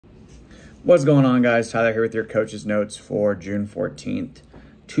What's going on, guys? Tyler here with your coach's notes for June 14th,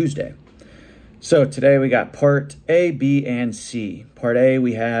 Tuesday. So today we got part A, B, and C. Part A,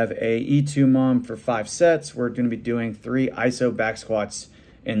 we have a E2 mom for 5 sets. We're going to be doing 3 iso back squats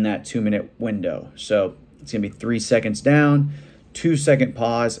in that 2-minute window. So it's going to be 3 seconds down, 2-second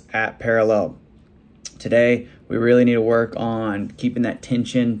pause at parallel. Today, we really need to work on keeping that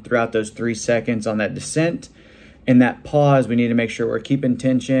tension throughout those 3 seconds on that descent. In that pause, we need to make sure we're keeping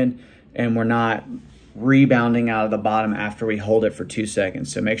tension and we're not rebounding out of the bottom after we hold it for 2 seconds.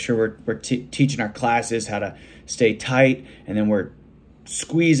 So make sure we're teaching our classes how to stay tight, and then we're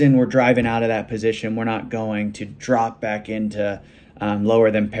squeezing, we're driving out of that position. We're not going to drop back into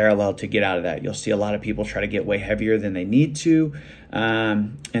lower than parallel to get out of that. You'll see a lot of people try to get way heavier than they need to,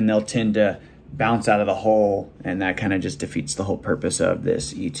 and they'll tend to bounce out of the hole, and that kind of just defeats the whole purpose of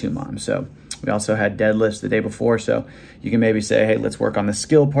this E2 mom. So we also had deadlifts the day before, so you can maybe say, hey, let's work on the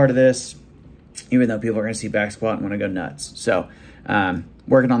skill part of this, even though people are going to see back squat and want to go nuts. So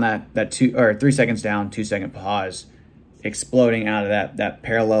working on that 3 seconds down, 2-second pause, exploding out of that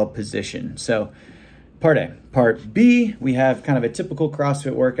parallel position. So part A. Part B, we have kind of a typical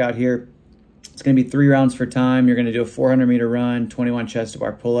CrossFit workout here. It's going to be 3 rounds for time. You're going to do a 400-meter run, 21 chest to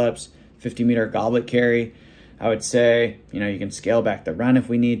bar pull-ups, 50-meter goblet carry. I would say, you can scale back the run if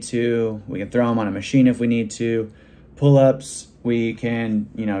we need to. We can throw them on a machine if we need to. Pull-ups, we can,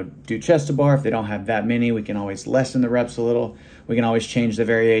 do chest to bar. If they don't have that many, we can always lessen the reps a little. We can always change the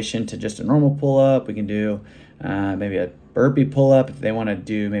variation to just a normal pull-up. We can do maybe a burpee pull-up if they want to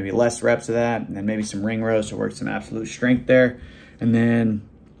do maybe less reps of that, and then maybe some ring rows to work some absolute strength there. And then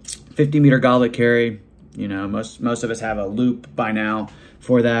 50-meter goblet carry. Most of us have a loop by now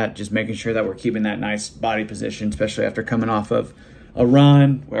for that, just making sure that we're keeping that nice body position, especially after coming off of a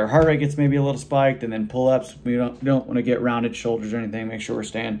run where heart rate gets maybe a little spiked. And then pull-ups, we don't want to get rounded shoulders or anything. Make sure we're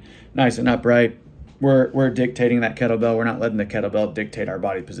staying nice and upright. We're dictating that kettlebell. We're not letting the kettlebell dictate our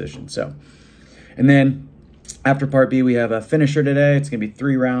body position. So, and then after part B, we have a finisher today. It's going to be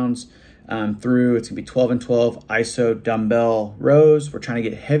 3 rounds through. It's going to be 12 and 12 iso dumbbell rows. We're trying to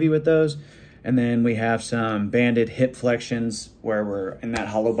get heavy with those. And then we have some banded hip flexions where we're in that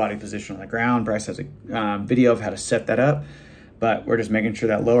hollow body position on the ground. Bryce has a video of how to set that up, but we're just making sure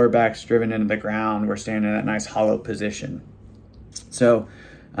that lower back's driven into the ground. We're staying in that nice hollow position. So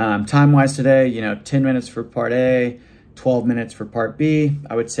time-wise today, 10 minutes for part A, 12 minutes for part B.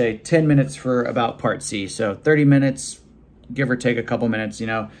 I would say 10 minutes for about part C. So 30 minutes, give or take a couple minutes,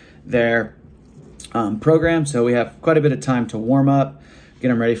 their program. So we have quite a bit of time to warm up, get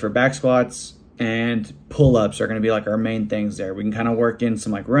them ready for back squats, and pull-ups are going to be like our main things there. We can kind of work in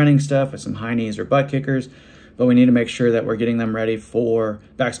some like running stuff with some high knees or butt kickers, but we need to make sure that we're getting them ready for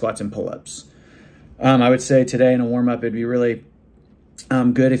back squats and pull-ups. I would say today in a warm-up, it'd be really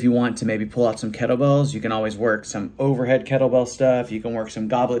good if you want to maybe pull out some kettlebells. You can always work some overhead kettlebell stuff. You can work some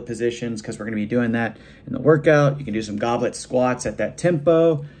goblet positions because we're going to be doing that in the workout. You can do some goblet squats at that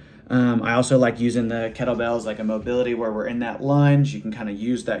tempo. I also like using the kettlebells like a mobility where we're in that lunge. You can kind of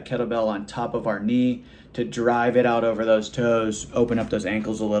use that kettlebell on top of our knee to drive it out over those toes, open up those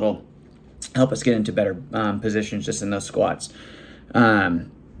ankles a little, help us get into better positions just in those squats.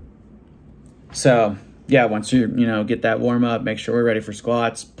 So yeah, once you get that warm up, make sure we're ready for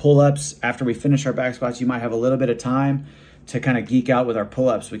squats. Pull-ups, after we finish our back squats, you might have a little bit of time to kind of geek out with our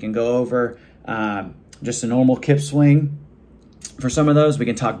pull-ups. We can go over just a normal kip swing. For some of those, we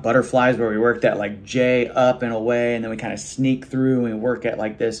can talk butterflies where we work that like J up and away, and then we kind of sneak through and we work at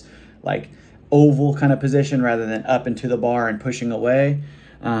like this like oval kind of position rather than up into the bar and pushing away.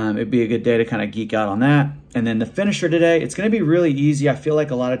 It'd be a good day to kind of geek out on that. And then the finisher today, it's going to be really easy. I feel like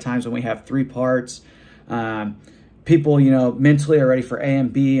a lot of times when we have 3 parts, people, mentally are ready for A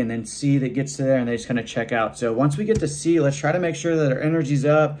and B, and then C that gets to there and they just kind of check out. So once we get to C, let's try to make sure that our energy's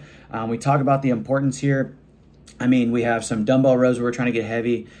up. We talk about the importance here. We have some dumbbell rows where we're trying to get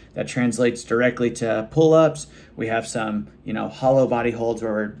heavy. That translates directly to pull-ups. We have some, hollow body holds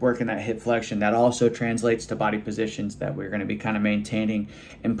where we're working that hip flexion. That also translates to body positions that we're going to be kind of maintaining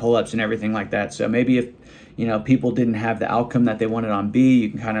in pull-ups and everything like that. So maybe if, people didn't have the outcome that they wanted on B, you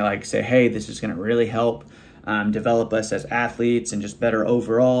can kind of like say, hey, this is going to really help develop us as athletes and just better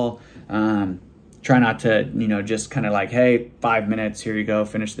overall. Try not to, just kind of like, hey, 5 minutes, here you go,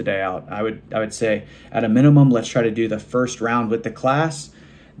 finish the day out. I would say at a minimum, let's try to do the first round with the class.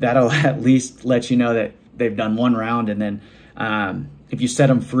 That'll at least let you know that they've done 1 round. And then if you set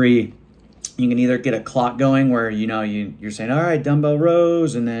them free, you can either get a clock going where, you're saying, all right, dumbbell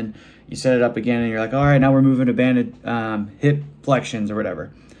rows, and then you set it up again and you're like, all right, now we're moving to banded hip flexions or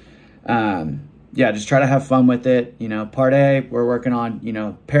whatever. yeah, just try to have fun with it. You know, part A, we're working on, you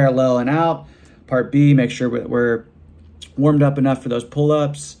know, parallel and out. Part B, make sure we're warmed up enough for those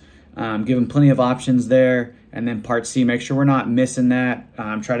pull-ups, give them plenty of options there. And then part C, make sure we're not missing that.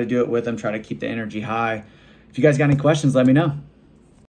 Try to do it with them, try to keep the energy high. If you guys got any questions, let me know.